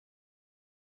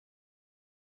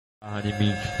Sarra em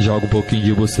mim, joga pouquinho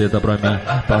de buceta pra mim.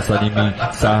 Passa em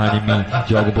mim, sarra em mim,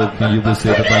 joga pouquinho de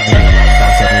buceta pra mim.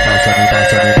 Passa em mim, passa em mim,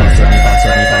 passa em mim, passa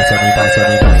em mim, passa em mim, passa em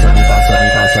mim, passa em mim,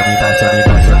 passa em mim, passa em mim, passa em mim,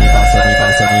 passa em mim, passa em mim,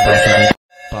 passa em mim, passa em mim.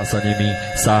 Passa em mim,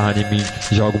 sarra em mim,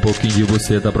 joga pouquinho de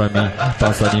buceta pra mim.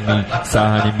 Passa em mim,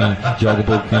 sarra em mim, joga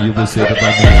pouquinho de buceta pra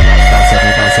mim. Passa em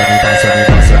mim, passa em mim, passa em mim,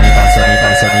 passa em mim, passa em mim,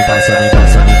 passa em mim, passa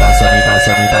em mim, passa em mim, passa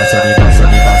em mim, passa em mim, passa em mim, passa em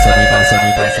mim, passa em mim, passa em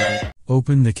mim, passa em mim.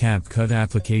 Open the CAPCUT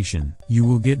application. You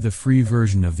will get the free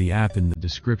version of the app in the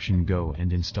description. Go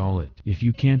and install it. If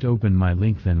you can't open my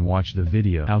link, then watch the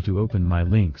video how to open my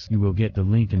links. You will get the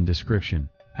link in description.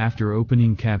 After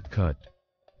opening CAPCUT,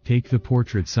 take the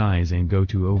portrait size and go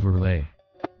to overlay.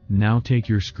 Now take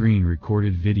your screen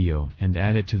recorded video and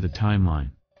add it to the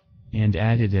timeline. And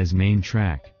add it as main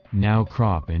track. Now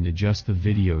crop and adjust the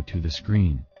video to the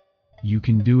screen. You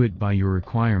can do it by your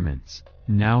requirements.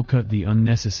 Now cut the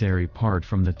unnecessary part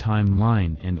from the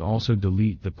timeline and also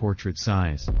delete the portrait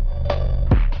size.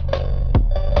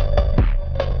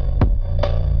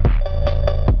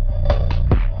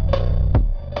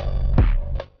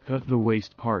 Cut the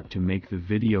waste part to make the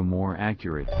video more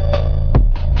accurate.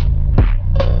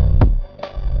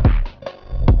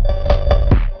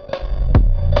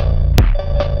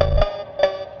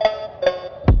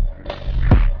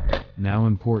 Now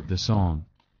import the song.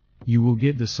 You will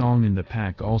get the song in the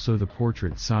pack, also the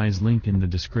portrait size link in the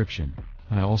description.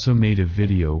 I also made a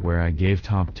video where I gave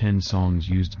top 10 songs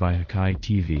used by Hakai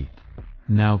TV.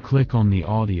 Now click on the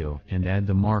audio and add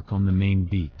the mark on the main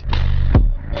beat.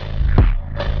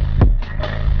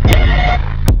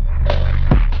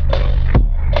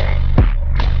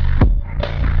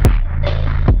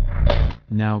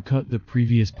 Now cut the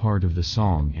previous part of the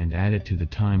song and add it to the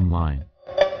timeline.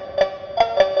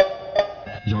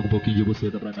 Joga pouquinho de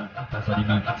buceta pra mim, passa em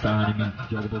mim, sarra em mim,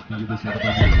 joga pouquinho de buceta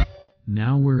pra mim.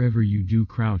 Now wherever you do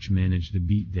crouch, manage the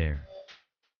beat there.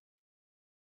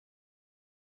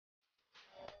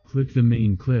 Click the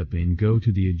main clip and go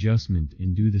to the adjustment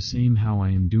and do the same how I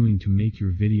am doing to make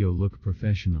your video look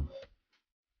professional.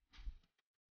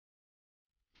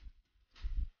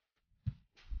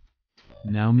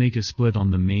 Now make a split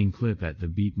on the main clip at the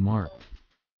beat mark.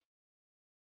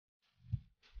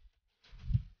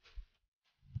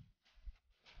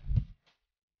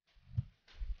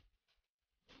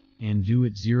 And do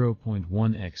it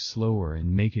 0.1x slower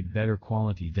and make it better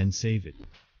quality, then save it.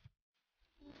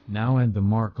 Now add the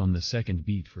mark on the second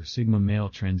beat for Sigma male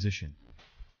transition.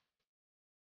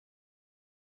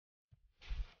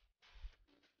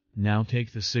 Now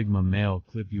take the Sigma male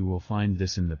clip, you will find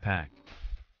this in the pack.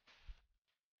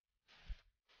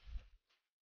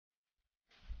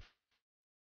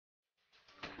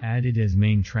 Add it as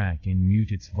main track and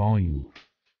mute its volume.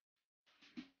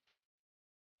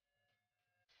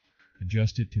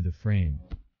 Adjust it to the frame.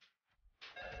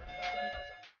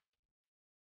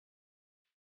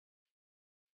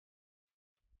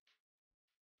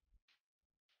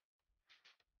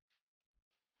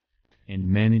 And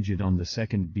manage it on the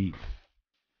second beat.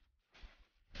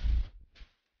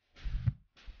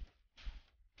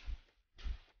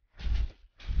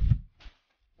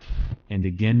 And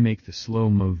again make the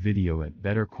slow-mo video at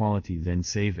better quality, then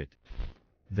save it.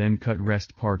 Then cut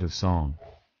rest part of song.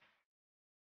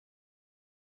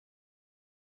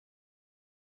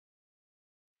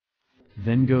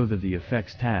 Then go to the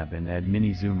effects tab and add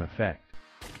mini zoom effect.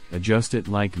 Adjust it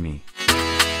like me.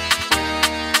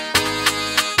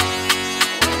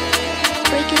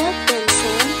 Break it up then,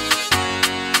 Sam.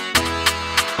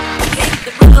 Hit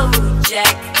the road,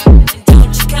 Jack, and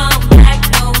don't you come back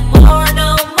no more,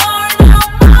 no more, no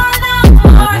more, no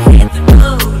more. Hit the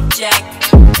road, Jack,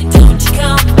 and don't you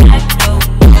come back no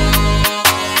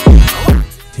more.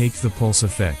 Take the pulse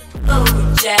effect.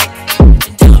 Road, Jack,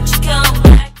 and don't you come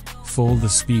back. Fold the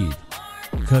speed.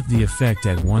 Cut the effect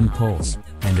at 1 pulse,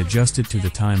 and adjust it to the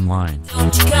timeline.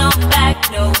 Don't you come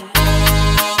back no more.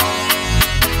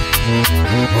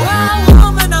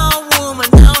 Oh woman,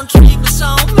 don't treat me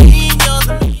so mean. You're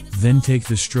the meanest. Then take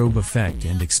the strobe effect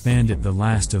and expand it the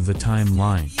last of the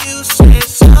timeline. You say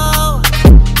so.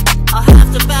 I'll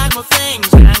have to bag my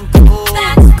things and go.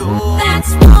 That's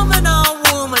woman, oh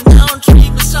woman, don't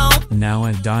treat me so. Now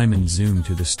add diamond zoom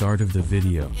to the start of the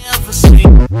video.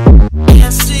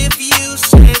 Yes, if you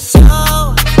say so.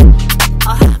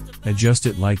 I'll have to. Adjust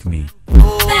it like me.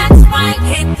 That's right,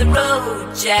 hit the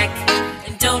road, Jack,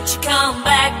 and don't you come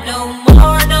back no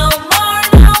more, no more,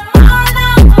 no more,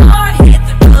 no more. Hit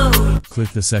the road. Click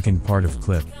the second part of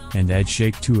clip, and add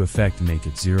shake to effect, make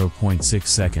it 0.6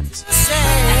 seconds.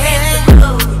 Hit the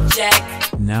road,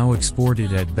 Jack. Now export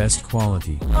it at best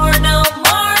quality. More, no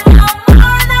more, no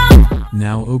more, no more.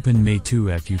 Now open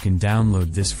MEITU app. You can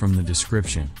download this from the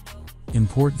description.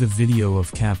 Import the video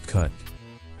of CAPCUT.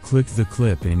 Click the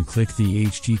clip and click the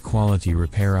HD quality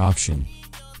repair option.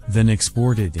 Then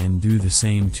export it and do the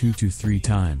same 2 to 3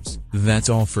 times. That's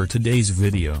all for today's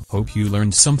video. Hope you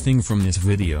learned something from this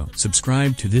video.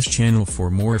 Subscribe to this channel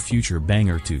for more future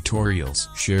banger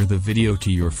tutorials. Share the video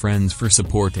to your friends for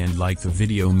support and like the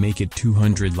video. Make it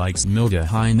 200 likes. Milda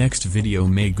High. Next video.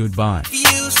 May goodbye.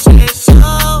 You say so,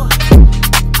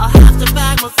 I'll have to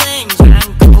pack my things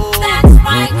and go. That's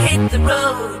right, hit the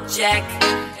road, Jack,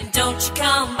 and don't you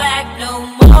come back no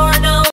more, no